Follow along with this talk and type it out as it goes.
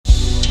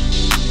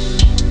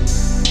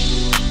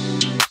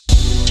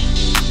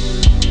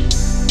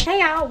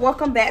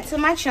welcome back to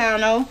my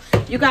channel.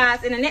 You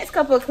guys, in the next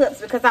couple of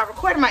clips, because I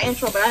recorded my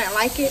intro but I didn't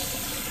like it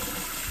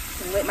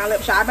with my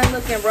lip shot. I've been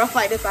looking rough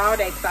like this all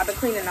day because I've been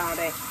cleaning all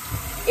day.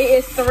 It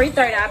is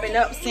 3:30. I've been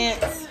up since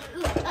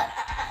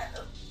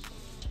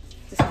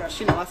this girl,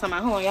 she know what's on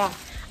my horn, y'all.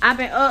 I've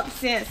been up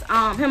since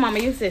here, mama,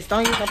 use this,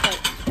 don't use no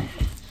plate.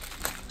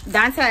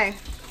 Dante,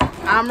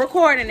 I'm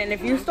recording, and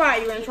if you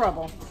start, you're in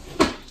trouble.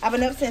 I've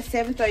been up since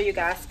 7:30, you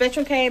guys.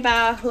 Spectrum came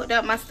by, hooked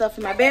up my stuff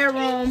in my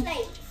bedroom.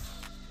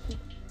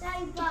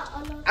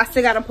 I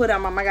still gotta put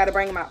them on. I gotta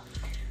bring them out.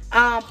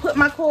 Put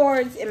my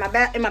cords in my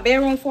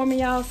bedroom for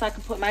me, y'all, so I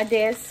can put my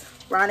desk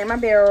right in my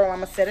bedroom. I'm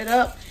gonna set it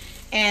up,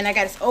 and I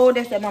got this old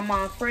desk that my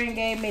mom's friend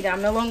gave me that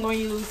I'm no longer gonna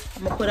use.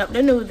 I'm gonna put up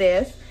the new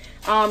desk.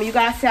 You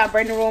guys see how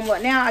Brittany room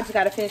look now. I just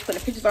gotta finish putting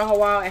the pictures on her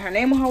wall and her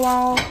name on her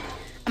wall.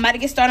 I'm about to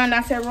get started on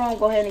Dante's room.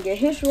 Go ahead and get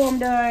his room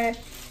done.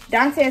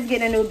 Dante's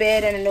getting a new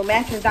bed and a new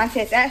mattress.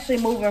 Dante's actually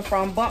moving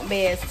from bunk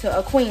beds to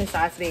a queen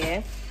size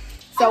bed.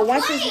 So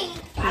once it's,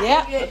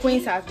 yeah, a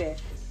queen size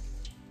bed.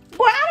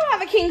 Boy, I don't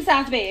have a king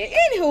size bed.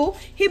 Anywho,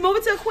 he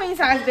moving to a queen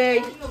size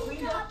bed.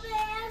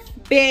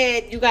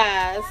 You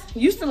guys.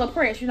 You still a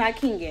prince. You're not a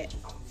king yet.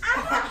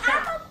 I'm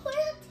a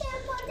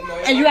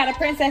princess. And you got a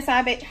princess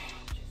size bed.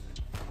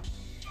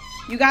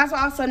 You guys will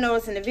also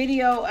notice in the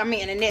video,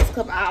 in the next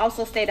clip, I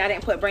also stated I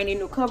didn't put brand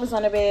new covers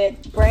on the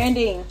bed.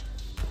 Branding.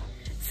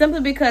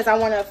 Simply because I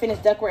want to finish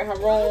decorating her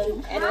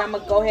room, and then I'm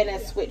going to go ahead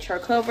and switch her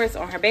covers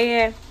on her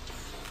bed.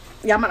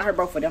 Yeah, I'm going to hurt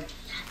both of them.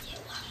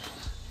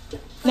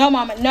 No,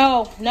 mama,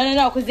 no,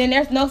 because then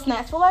there's no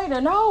snacks for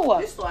later. No.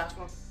 This the last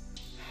one.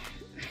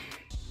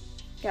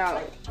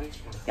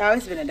 Y'all,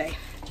 it's been a day.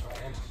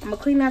 I'm going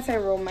to clean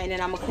Dante's room, and then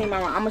I'm going to clean my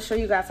room. I'm going to show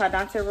you guys how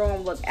Dante's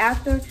room look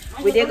after.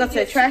 We did go to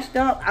the trash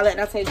dump. I let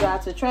Dante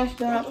drive to the trash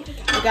dump.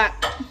 We got...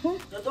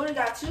 The only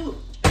got two.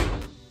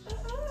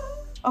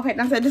 Okay,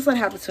 Dante, just let it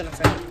happen to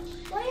Dante.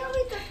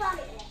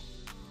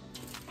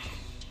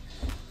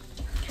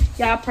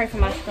 Y'all pray for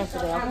my strength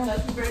today, okay? Mama,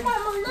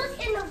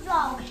 look in the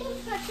vlog.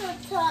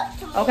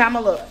 Okay, I'm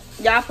gonna look.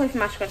 Y'all pray for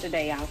my strength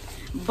today, y'all.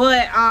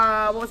 But,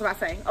 what was I about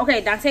to say?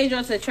 Okay, Dante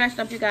drove to the trash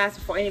dump, you guys.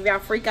 Before any of y'all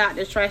freak out,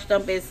 this trash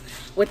dump is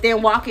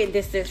within walking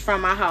distance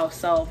from my house.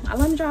 So, I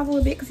let him drive a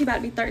little bit because he about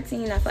to be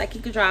 13. I feel like he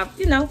could drive,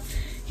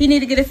 he need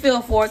to get a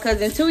feel for it,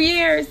 because in 2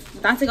 years,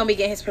 Dante gonna be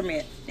getting his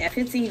permit. At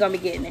 15, he gonna be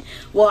getting it.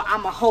 Well,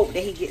 I'ma hope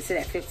that he gets to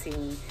that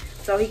 15.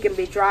 So he can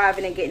be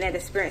driving and getting that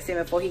experience in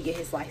before he get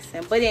his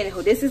license. But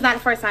anywho, this is not the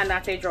first time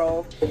Dante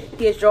drove.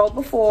 He has drove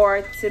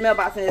before to the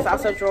mailbox, and has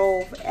also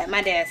drove at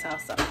my dad's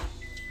house. So.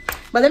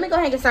 But let me go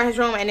ahead and get started his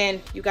room, and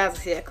then you guys will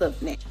see that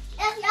clip next.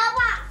 If y'all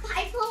want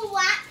Piper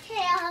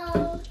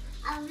Whitetail,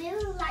 I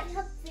really like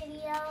her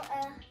video.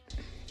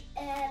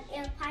 And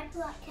if Piper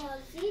Whitetail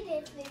see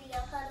this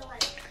video,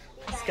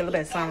 let's get a little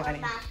bit of song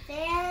right my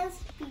fans,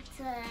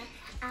 because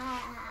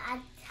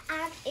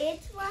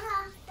it's what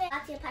I feel.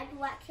 I see a Piper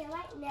Whitetail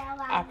right now.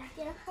 I'm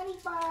getting a honey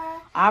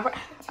bar.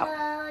 So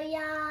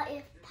y'all,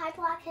 if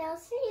Piper Whitetail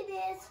see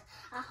this,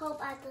 I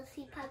hope I can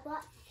see Piper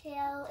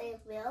Whitetail in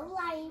real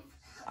life.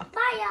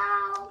 Bye,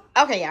 y'all.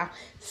 Okay, y'all.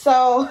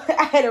 So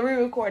I had to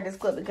re-record this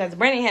clip because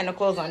Brandon had no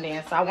clothes on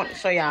then, so I wanted to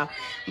show y'all.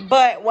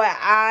 But what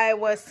I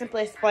was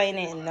simply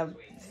explaining in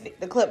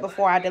the clip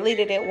before I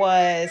deleted it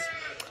was,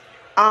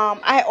 I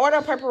had ordered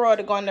a purple roll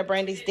to go under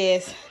Brandy's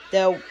desk.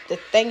 The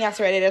thing y'all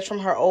saw right there, that's from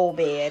her old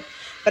bed.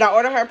 But I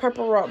ordered her a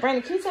purple roll.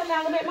 Brandon, can you turn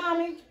down a little bit,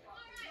 mommy?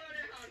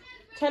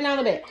 Turn down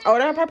a little bit. I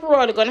ordered her a purple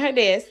roll to go on her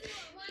desk.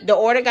 The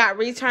order got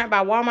returned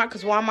by Walmart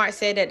because Walmart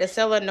said that the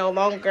seller no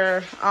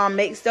longer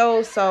makes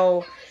those.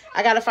 So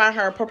I got to find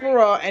her a purple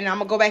roll, and I'm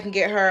going to go back and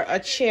get her a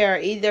chair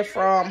either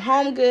from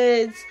Home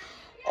Goods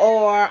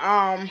or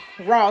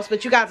Ross.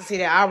 But you got to see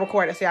that. I'll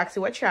record it so y'all can see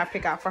what chair I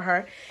pick out for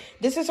her.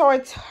 This is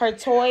her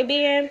toy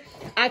bin.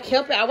 I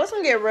kept it. I was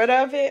going to get rid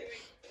of it,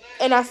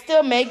 and I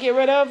still may get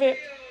rid of it.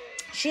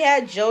 She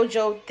had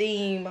JoJo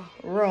theme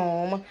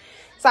room.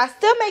 So I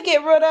still may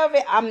get rid of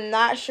it. I'm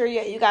not sure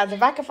yet, you guys.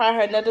 If I can find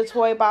her another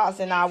toy box,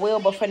 then I will.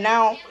 But for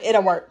now,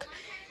 it'll work.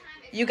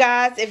 You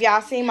guys, if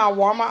y'all seen my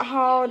Walmart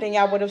haul, then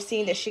y'all would have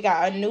seen that she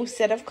got a new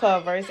set of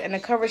covers. And the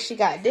covers she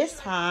got this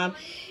time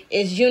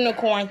is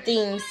unicorn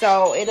themed.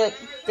 So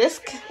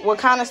this will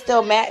kind of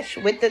still match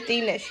with the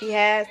theme that she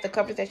has, the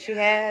covers that she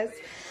has.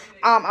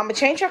 I'm going to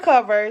change her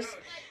covers.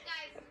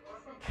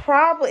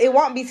 Probably, it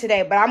won't be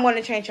today, but I'm going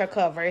to change her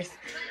covers.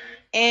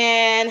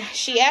 And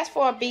she asked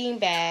for a bean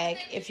bag,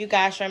 if you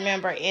guys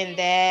remember in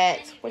that,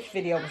 which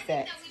video was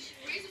that?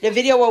 The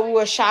video where we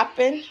were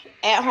shopping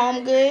at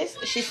Home Goods.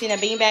 She seen a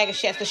bean bag and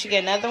she asked if she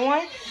get another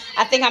one.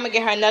 I think I'm going to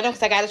get her another one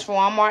because I got this from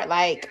Walmart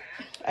like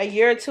a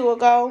year or two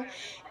ago.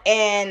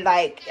 And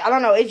like, I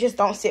don't know, it just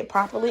don't sit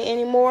properly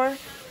anymore.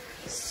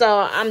 So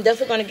I'm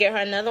definitely going to get her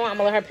another one. I'm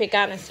going to let her pick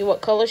out and see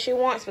what color she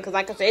wants because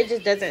like I said, it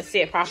just doesn't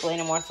sit properly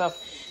anymore. So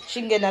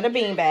she can get another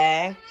bean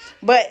bag.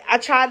 But I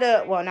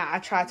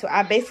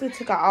basically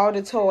took out all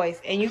the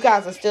toys. And you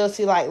guys will still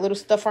see like little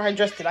stuff on her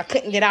dress that I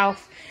couldn't get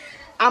off.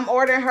 I'm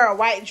ordering her a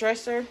white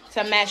dresser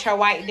to match her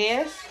white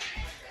desk.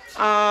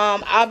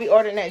 I'll be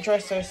ordering that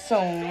dresser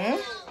soon.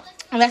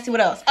 And let's see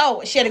what else.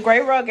 Oh, she had a gray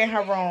rug in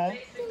her room.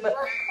 But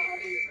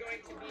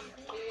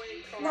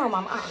no,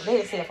 Mama, they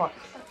didn't see that part.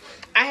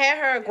 I had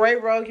her a gray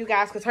rug, you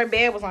guys, because her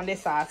bed was on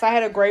this side. So I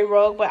had a gray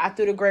rug, but I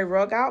threw the gray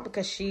rug out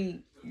because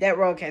that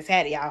rug has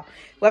had it, y'all.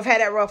 We've had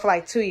that rug for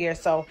like 2 years,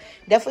 so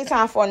definitely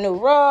time for a new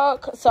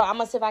rug. So I'm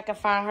gonna see if I can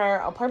find her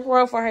a purple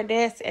rug for her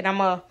desk, and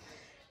I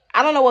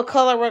don't know what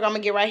color rug I'm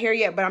gonna get right here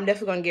yet, but I'm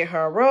definitely gonna get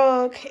her a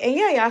rug. And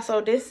yeah, y'all,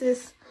 so this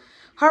is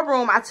her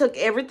room. I took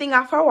everything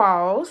off her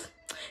walls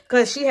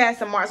because she had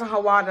some marks on her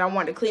wall that I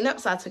wanted to clean up,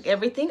 so I took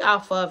everything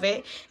off of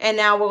it. And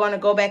now we're going to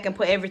go back and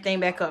put everything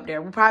back up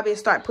there. We'll probably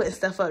start putting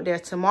stuff up there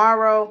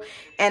tomorrow.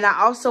 And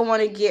I also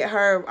want to get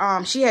her,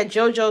 she had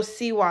JoJo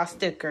Siwa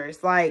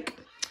stickers, like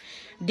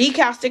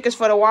decal stickers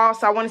for the wall.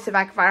 So I want to see if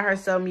I can find her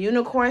some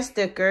unicorn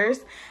stickers.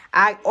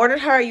 I ordered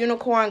her a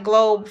unicorn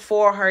globe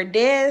for her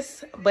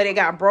desk, but it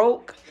got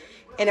broke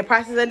in the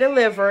process of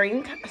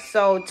delivering.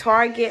 So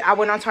Target, I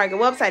went on Target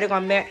website. They're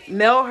going to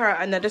mail her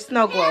another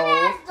snow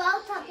globe.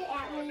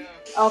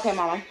 Okay,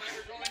 Mama.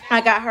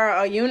 I got her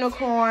a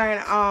unicorn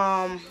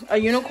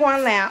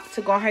lamp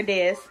to go on her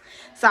desk.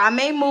 So I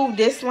may move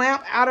this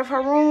lamp out of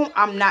her room.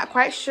 I'm not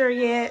quite sure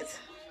yet.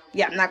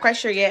 Yeah, I'm not quite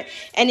sure yet.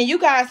 And then you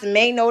guys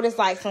may notice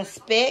like some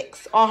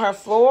specks on her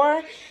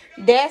floor.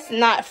 That's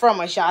not from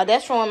us, y'all.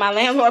 That's from when my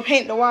landlord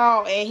painted the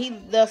wall and he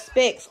left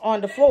specks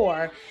on the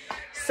floor.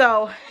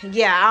 So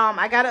yeah,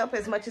 I got up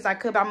as much as I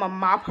could, but I'm gonna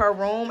mop her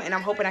room, and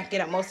I'm hoping I can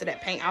get up most of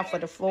that paint off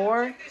of the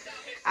floor.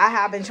 I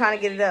have been trying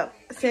to get it up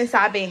since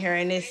I've been here,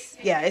 and it's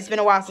been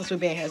a while since we've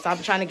been here, so I've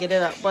been trying to get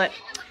it up. But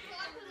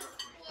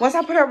once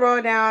I put her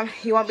roll down,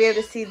 you won't be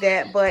able to see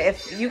that. But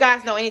if you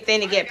guys know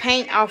anything to get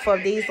paint off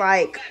of these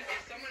like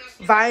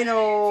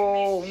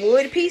vinyl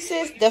wood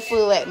pieces,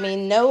 definitely let me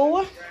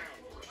know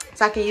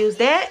so I can use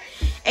that.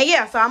 And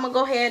yeah, so I'm gonna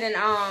go ahead and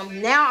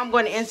now I'm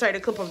going to insert the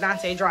clip of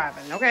Dante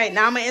driving. Okay,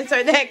 now I'm gonna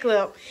insert that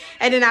clip,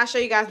 and then I'll show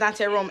you guys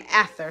Dante's room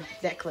after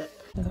that clip.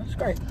 That's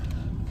great.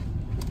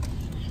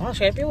 I'll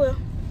scrape your wheel.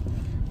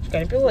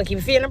 Scrape your wheel. Keep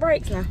your feet in the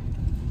brakes now.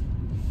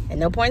 At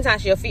no point in time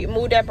should your feet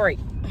move that brake.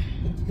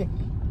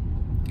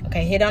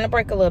 Okay, hit on the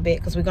brake a little bit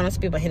because we're gonna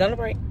speed, but hit on the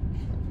brake.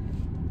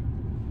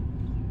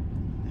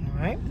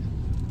 All right.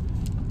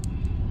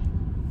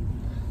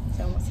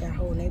 So I'm gonna see our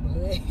whole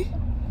neighborhood.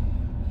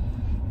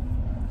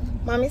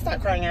 Mommy, stop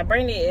crying out.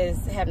 Brandy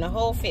is having a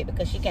whole fit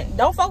because she can't.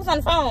 Don't focus on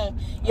the phone.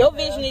 Your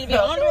vision needs to be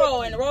on the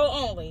road and the road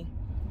only.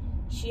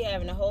 She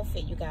having a whole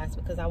fit, you guys,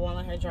 because I won't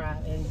let her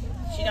drive, and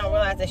she don't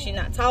realize that she's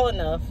not tall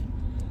enough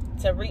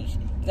to reach.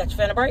 You got your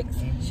foot on the brakes?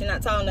 She's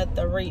not tall enough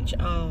to reach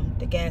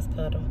the gas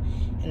pedal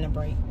and the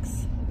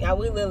brakes. Y'all,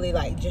 we literally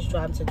like just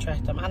driving to the trash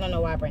dump. I don't know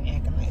why Brandy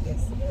acting like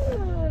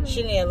this.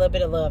 She need a little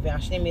bit of love, y'all.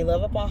 She need me to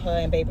love up on her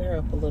and baby her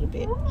up a little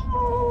bit.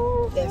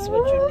 That's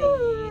what you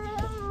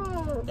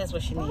need. That's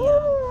what she need,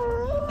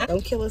 y'all.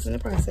 Don't kill us in the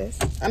process.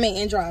 I mean,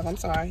 in drive. I'm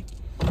sorry.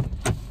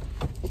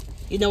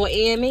 You know what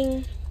N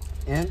mean?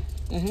 N?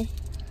 Mm-hmm.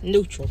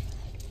 Neutral.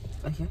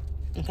 Okay.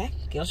 Okay.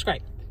 Go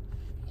straight.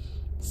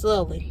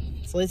 Slowly.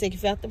 Slowly take your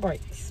foot off the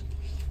brakes.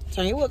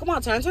 Turn your wheel. Come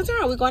on. Turn.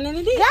 We're going in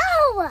the ditch.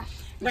 Go!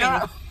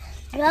 Brandon.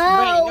 Go!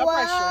 Brandon, no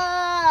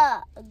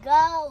pressure.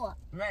 Go!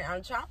 Man,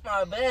 I'm trying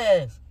my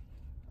best.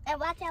 And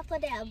watch out for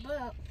that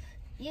bump.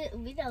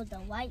 We know the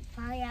white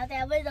fire out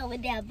there window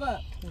with that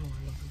bump. Oh, I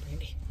love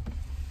Brandy.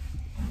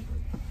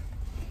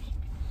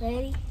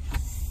 Ready,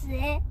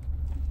 set,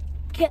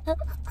 go.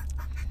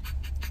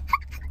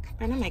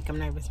 Don't make him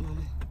nervous,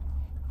 Mama.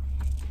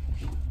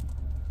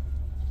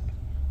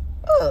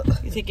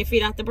 You take your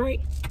feet off the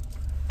brake.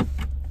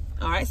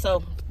 All right,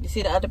 so you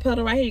see the other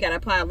pedal right here? You got to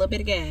apply a little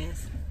bit of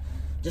gas.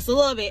 Just a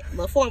little bit. A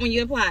little forward when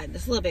you apply it.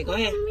 Just a little bit. Go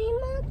ahead.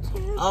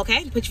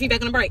 Okay, put your feet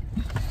back on the brake.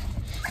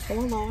 Oh,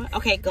 Lord.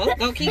 Okay, go.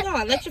 Keep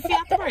going. Let your feet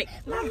off the brake.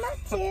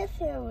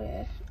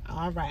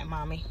 All right,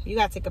 Mommy. You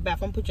got to take a bath.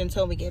 I'm going to put you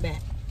until we get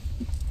back.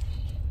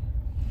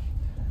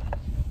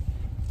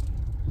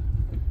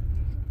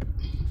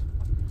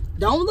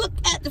 Don't look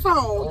at the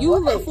phone. You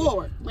look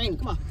forward. Rainy,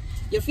 come on.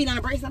 Your feet on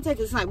the brakes. I'm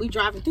taking this like we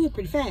driving through it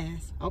pretty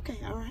fast. Okay,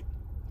 all right.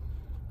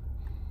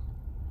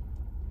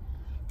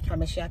 Try to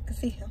make sure I can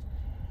see him.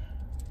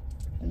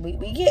 We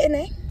getting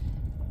it.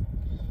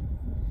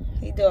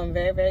 He's doing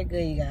very, very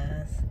good, you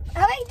guys.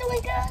 Are they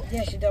doing good?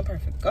 Yeah, she's doing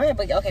perfect. Go ahead,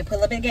 but okay, put a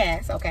little bit of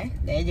gas. Okay,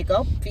 there you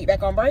go. Feet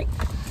back on brake.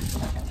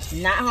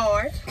 Not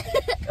hard.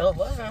 It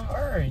wasn't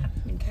hard.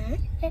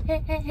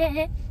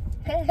 Okay.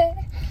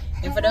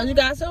 And for those of you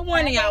guys who are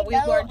wondering, y'all, we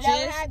were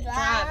just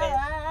driving.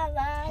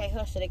 Hey,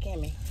 hush to the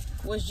camera.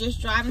 Was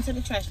just driving to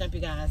the trash dump,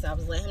 you guys. I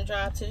was letting him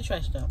drive to the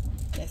trash dump.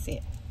 That's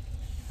it.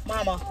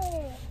 Mama.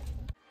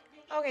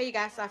 Okay, you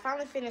guys, so I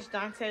finally finished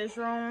Dante's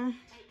room.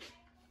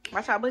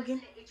 Watch out,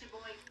 Boogie.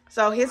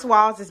 So his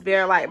walls is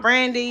bare like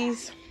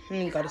Brandy's. Let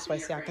me go this way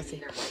so y'all can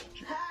see.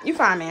 You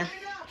fine, man.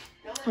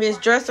 His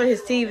dresser,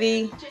 his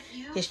TV,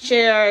 his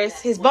chairs,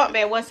 his bunk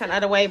bed was turned the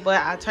other way,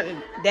 but I turned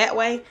it that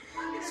way.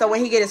 So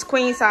when he get his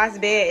queen size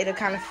bed, it'll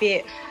kind of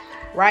fit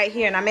right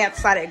here. And I may have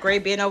to slide that gray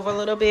bin over a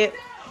little bit.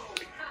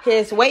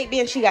 his weight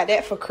bench, he got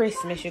that for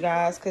Christmas, you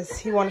guys, because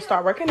he want to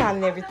start working out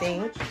and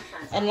everything.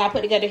 And I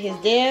put together his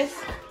desk.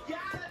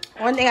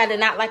 One thing I did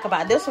not like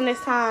about this one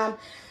this time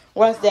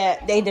was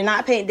that they did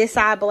not paint this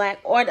side black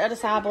or the other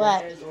side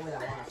black.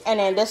 And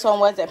then this one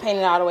wasn't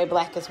painted all the way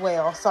black as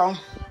well. So,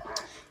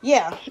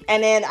 yeah.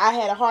 And then I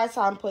had a hard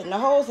time putting the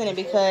holes in it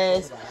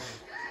because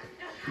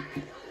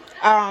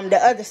the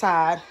other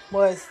side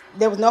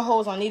there was no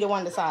holes on neither one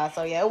of the sides.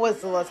 So, yeah, it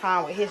was a little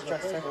time with his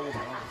dresser.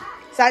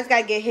 So, I just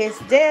got to get his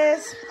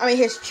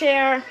his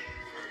chair.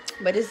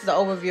 But this is the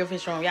overview of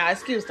his room. Y'all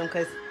excuse them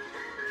because...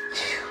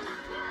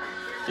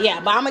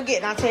 Yeah, but I'm going to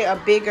get, I'll tell you,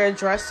 a bigger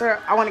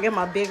dresser. I want to get him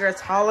a bigger,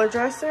 taller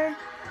dresser.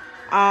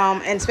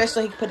 And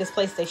especially he can put his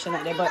PlayStation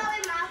up there. But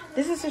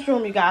this is his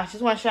room, you guys.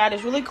 Just want to show you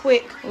this really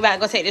quick. We got to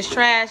go take this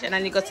trash, and I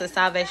need to go to the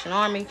Salvation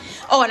Army.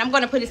 Oh, and I'm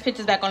going to put his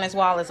pictures back on his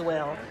wall as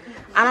well.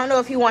 I don't know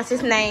if he wants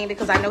his name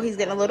because I know he's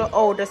getting a little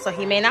older, so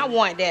he may not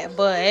want that.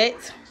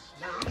 But,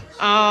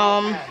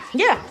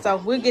 yeah. So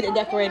we'll get it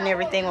decorated and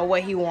everything with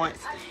what he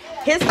wants.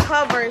 His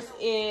covers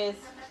is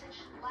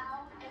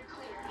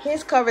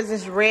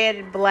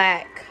red,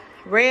 black,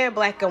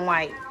 and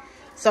white.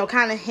 So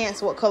kind of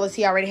hence what colors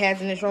he already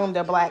has in his room.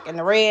 The black and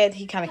the red.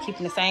 He kind of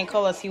keeping the same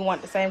colors. He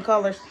want the same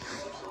colors.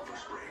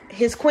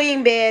 His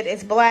queen bed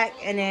is black.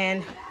 And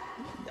then,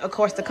 of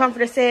course, the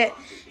comforter set.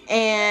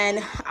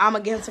 And I'm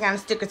going to get him some kind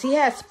of stickers. He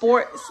has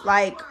sports,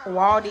 like,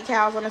 wall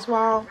decals on his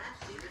wall.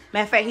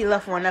 Matter of fact, he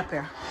left one up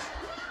here.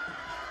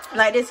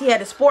 Like this, he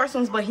had the sports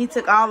ones, but he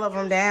took all of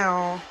them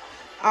down.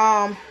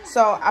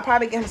 So I'll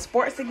probably get him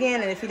sports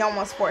again, and if he don't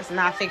want sports, then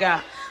I'll figure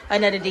out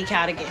another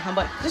decal to get him.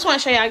 But just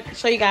want to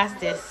show you guys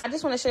this. I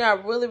just want to show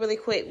y'all really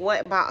quick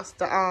what box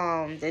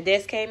the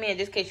desk came in,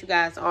 just in case you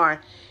guys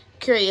are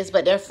curious.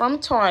 But they're from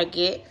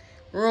Target.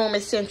 Room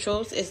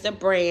Essentials is the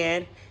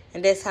brand,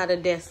 and that's how the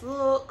desk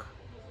look.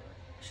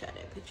 Show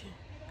that picture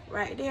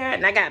right there.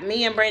 And I got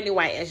me and Brandy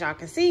White, as y'all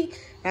can see.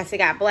 And I still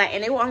got black,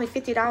 and they were only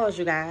 $50,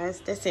 you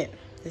guys. That's it.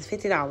 It's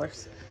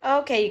 $50.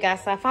 Okay, you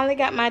guys, so I finally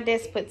got my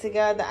desk put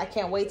together. I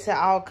can't wait till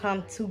all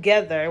come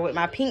together with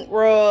my pink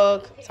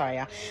rug. Sorry,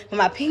 y'all. With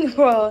my pink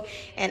rug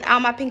and all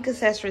my pink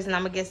accessories. And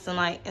I'm going to get some,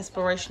 like,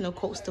 inspirational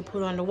quotes to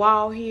put on the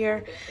wall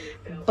here.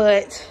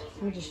 But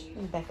let me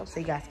back up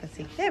so you guys can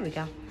see. There we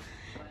go.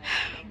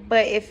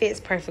 But it fits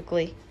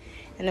perfectly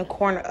in the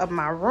corner of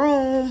my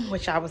room,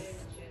 which I was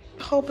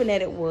hoping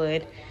that it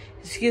would.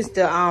 Excuse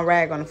the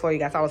rag on the floor, you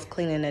guys. I was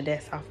cleaning the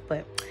desk off.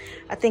 But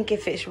I think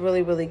it fits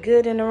really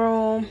good in the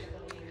room.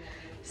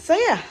 So,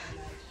 yeah,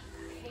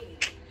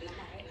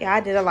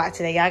 I did a lot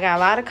today. Y'all got a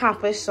lot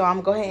accomplished, so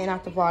I'm going to go ahead and end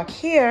off the vlog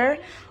here.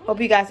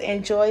 Hope you guys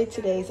enjoyed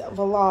today's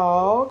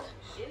vlog.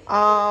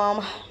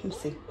 Let me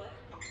see.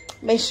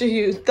 Make sure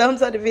you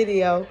thumbs up the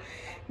video.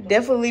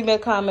 Definitely leave me a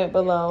comment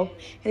below.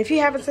 And if you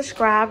haven't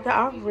subscribed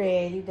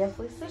already,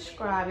 definitely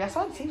subscribe. Y'all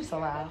saw the TV so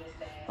loud.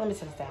 Let me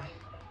set this down.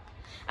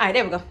 All right,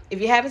 there we go.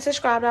 If you haven't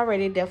subscribed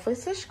already, definitely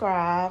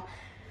subscribe.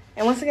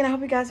 And once again, I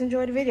hope you guys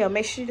enjoyed the video.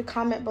 Make sure to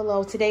comment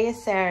below. Today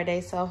is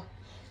Saturday, so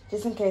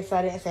just in case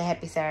I didn't say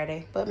happy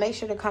Saturday. But make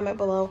sure to comment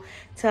below.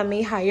 Tell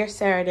me how your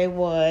Saturday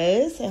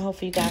was. And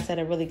hopefully you guys had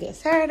a really good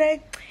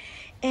Saturday.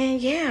 And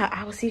yeah,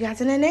 I will see you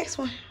guys in the next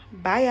one.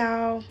 Bye,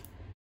 y'all.